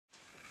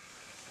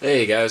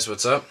Hey guys,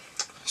 what's up?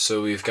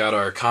 So we've got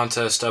our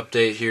contest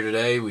update here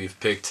today. We've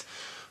picked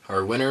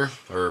our winner,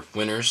 or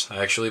winners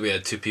actually. We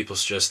had two people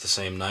suggest the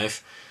same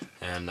knife,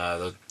 and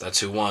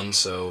that's who won.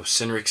 So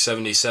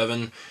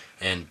Cineric77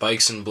 and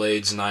Bikes and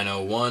Blades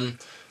 901.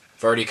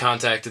 I've already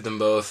contacted them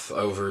both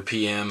over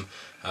PM.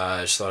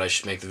 I just thought I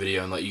should make the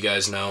video and let you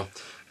guys know.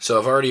 So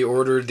I've already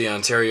ordered the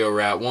Ontario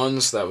Rat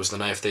 1s. That was the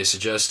knife they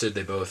suggested.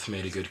 They both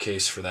made a good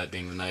case for that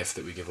being the knife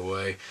that we give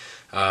away.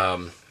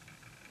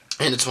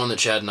 And it's one that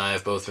Chad and I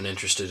have both been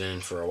interested in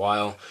for a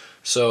while.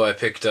 So I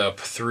picked up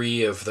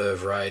 3 of the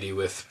variety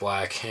with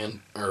black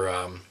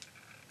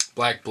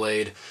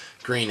blade,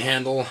 green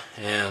handle,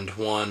 and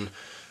 1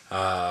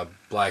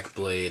 black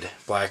blade,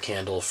 black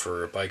handle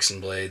for Bikes and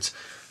Blades.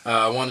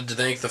 I wanted to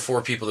thank the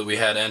 4 people that we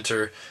had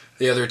enter.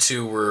 The other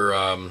 2 were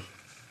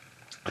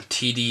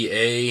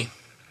TDA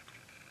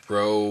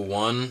Bro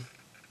 1.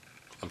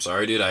 I'm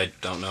sorry, dude. I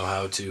don't know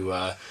how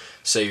to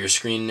say your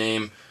screen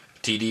name.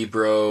 TD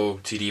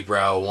Bro, TD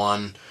Brow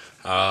 1.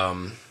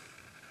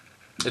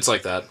 It's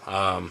like that.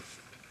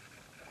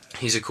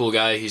 He's a cool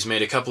guy. He's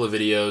made a couple of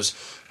videos.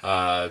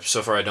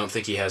 So far, I don't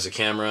think he has a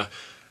camera,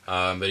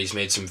 but he's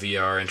made some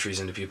VR entries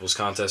into people's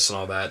contests and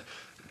all that.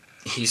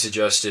 He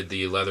suggested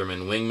the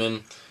Leatherman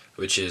Wingman,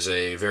 which is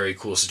a very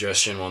cool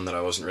suggestion, one that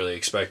I wasn't really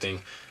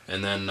expecting.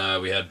 And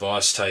then we had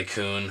Boss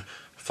Tycoon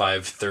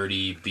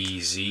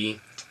 530BZ,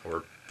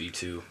 or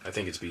B2, I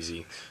think it's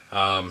BZ.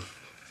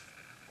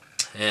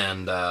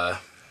 And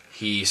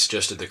he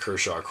suggested the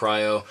Kershaw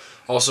Cryo,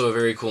 also a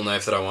very cool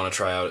knife that I want to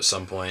try out at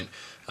some point.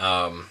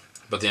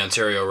 But the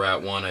Ontario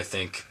Rat 1, I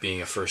think,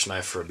 being a first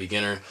knife for a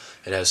beginner,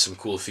 it has some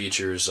cool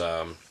features.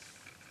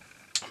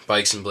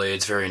 Bikes and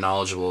Blades, very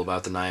knowledgeable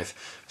about the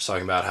knife. He's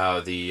talking about how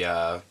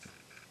the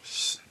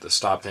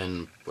stop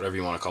pin, whatever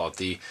you want to call it,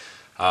 the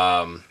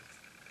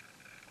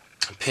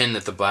pin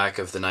that the back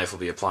of the knife will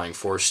be applying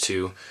force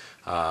to,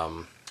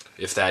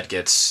 if that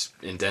gets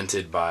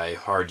indented by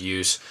hard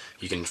use,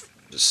 you can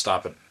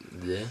stop it.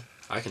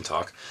 I can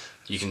talk.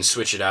 You can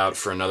switch it out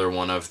for another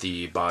one of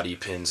the body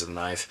pins of the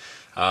knife.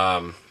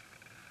 And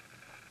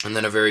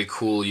then a very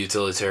cool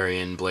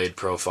utilitarian blade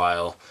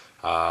profile.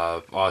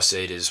 AUS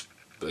 8 is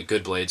a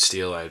good blade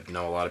steel. I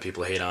know a lot of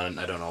people hate on it.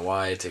 I don't know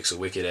why. It takes a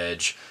wicked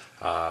edge.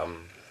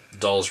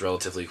 Dulls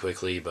relatively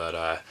quickly,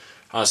 but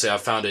honestly,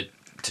 I've found it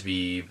to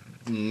be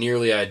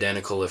nearly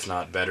identical, if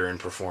not better in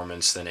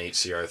performance than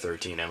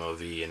 8CR13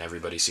 MOV, and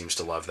everybody seems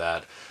to love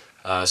that.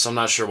 So I'm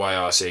not sure why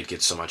AUS 8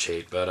 gets so much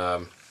hate,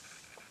 but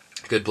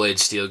good blade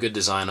steel, good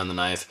design on the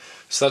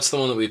knife. So that's the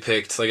one that we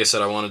picked. Like I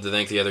said, I wanted to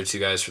thank the other 2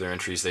 guys for their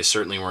entries. They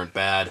certainly weren't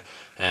bad,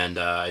 and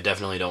I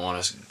definitely don't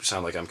want to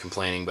sound like I'm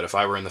complaining, but if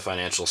I were in the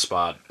financial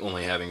spot,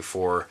 only having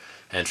 4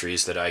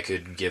 entries that I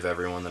could give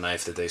everyone the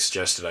knife that they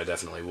suggested, I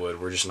definitely would.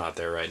 We're just not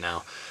there right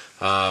now.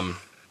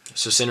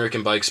 So Cineric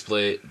and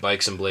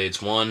Bikes and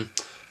Blades 1.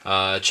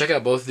 Check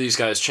out both of these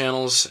guys'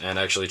 channels, and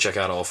actually check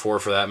out all 4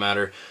 for that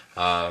matter.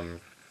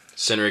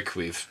 Cineric,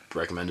 we've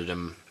recommended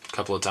him a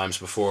couple of times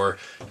before.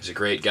 He's a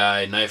great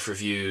guy. Knife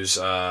reviews.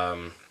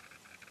 Does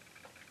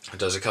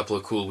a couple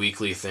of cool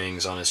weekly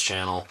things on his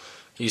channel.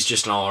 He's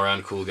just an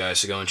all-around cool guy,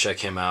 so go and check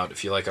him out.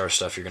 If you like our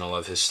stuff, you're going to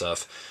love his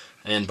stuff.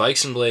 And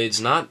Bikes and Blades,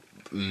 not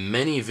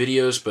many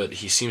videos, but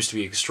he seems to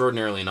be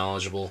extraordinarily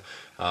knowledgeable.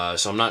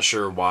 So I'm not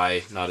sure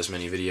why not as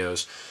many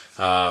videos.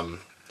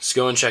 Just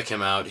go and check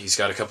him out. He's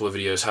got a couple of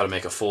videos how to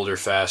make a folder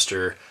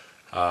faster,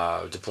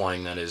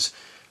 deploying that is.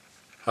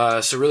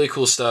 So really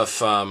cool stuff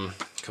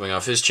coming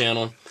off his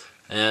channel.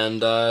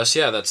 And so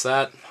yeah, that's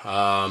that.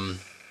 I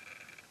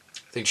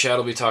think Chad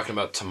will be talking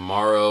about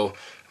tomorrow.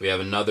 We have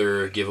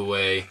another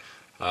giveaway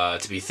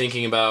to be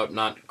thinking about.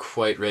 Not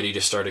quite ready to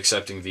start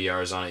accepting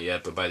VRs on it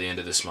yet, but by the end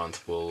of this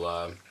month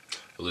we'll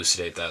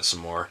elucidate that some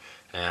more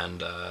and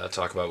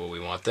talk about what we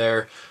want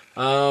there.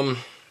 So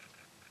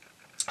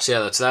yeah,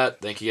 that's that.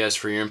 Thank you guys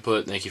for your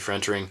input. Thank you for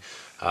entering.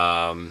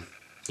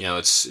 You know,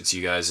 it's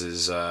you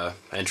guys'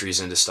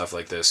 entries into stuff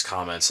like this,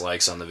 comments,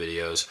 likes on the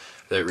videos,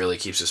 that really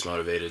keeps us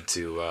motivated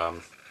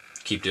to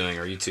keep doing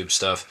our YouTube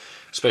stuff,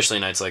 especially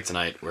nights like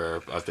tonight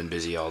where I've been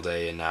busy all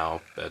day, and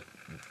now at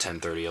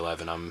 10:30,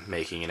 11, I'm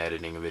making and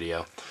editing a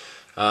video.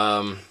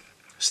 So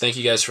thank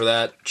you guys for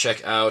that.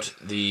 Check out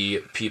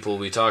the people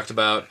we talked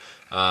about.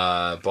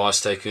 Boss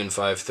Tycoon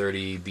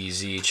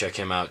 530BZ, check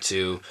him out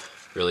too.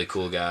 Really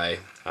cool guy.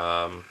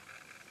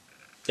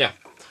 Yeah.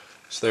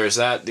 So there's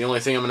that. The only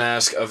thing I'm going to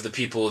ask of the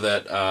people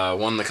that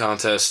won the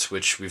contest,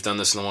 which we've done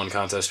this in the one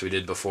contest we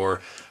did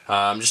before,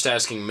 I'm just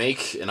asking,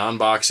 make an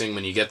unboxing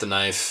when you get the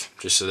knife,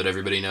 just so that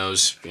everybody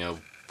knows, you know,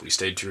 we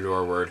stayed true to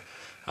our word.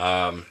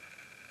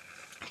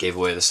 Gave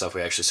away the stuff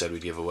we actually said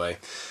we'd give away.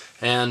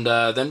 And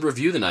then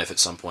review the knife at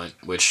some point,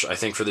 which I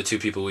think for the 2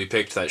 people we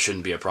picked, that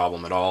shouldn't be a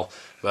problem at all.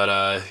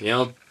 But, you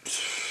know,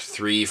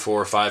 3,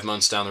 4, 5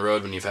 months down the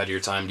road when you've had your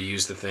time to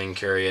use the thing,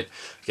 carry it,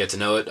 get to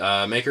know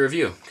it, make a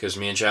review, because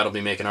me and Chad will be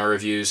making our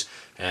reviews,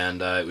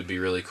 and it would be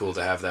really cool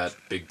to have that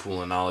big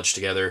pool of knowledge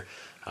together.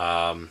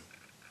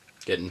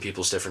 Getting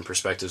people's different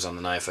perspectives on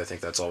the knife, I think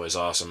that's always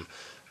awesome.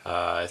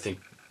 I think,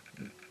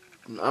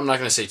 I'm not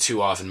going to say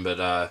too often,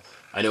 but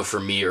I know for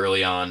me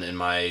early on in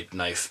my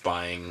knife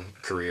buying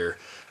career,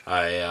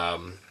 I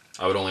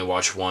would only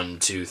watch 1,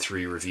 2,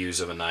 3 reviews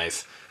of a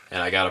knife,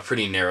 and I got a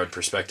pretty narrowed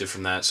perspective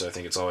from that. So I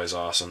think it's always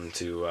awesome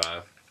to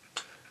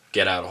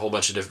get out a whole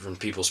bunch of different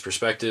people's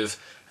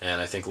perspective, and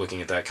I think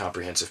looking at that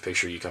comprehensive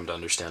picture, you come to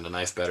understand a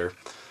knife better.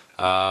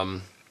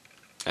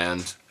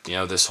 And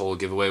this whole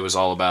giveaway was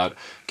all about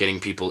getting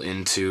people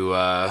into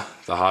the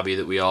hobby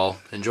that we all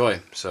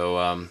enjoy.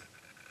 So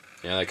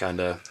that kind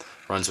of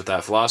runs with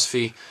that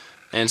philosophy.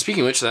 And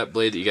speaking of which, that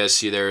blade that you guys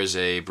see there is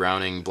a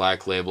Browning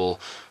Black Label.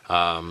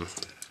 What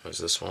is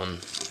this one?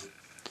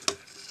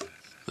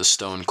 The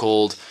Stone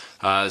Cold.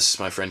 This is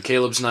my friend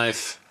Caleb's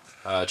knife.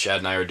 Chad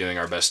and I are doing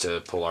our best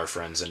to pull our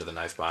friends into the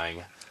knife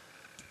buying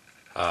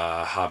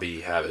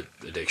hobby, habit,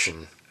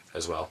 addiction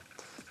as well.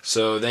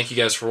 So thank you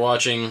guys for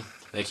watching.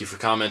 Thank you for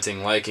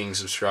commenting, liking,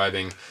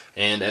 subscribing,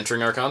 and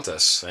entering our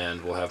contests.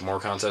 And we'll have more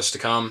contests to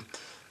come.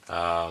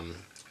 Love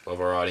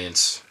our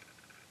audience.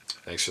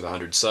 Thanks for the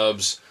 100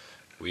 subs.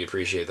 We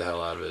appreciate the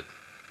hell out of it.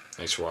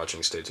 Thanks for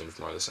watching. Stay tuned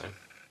for more of the same.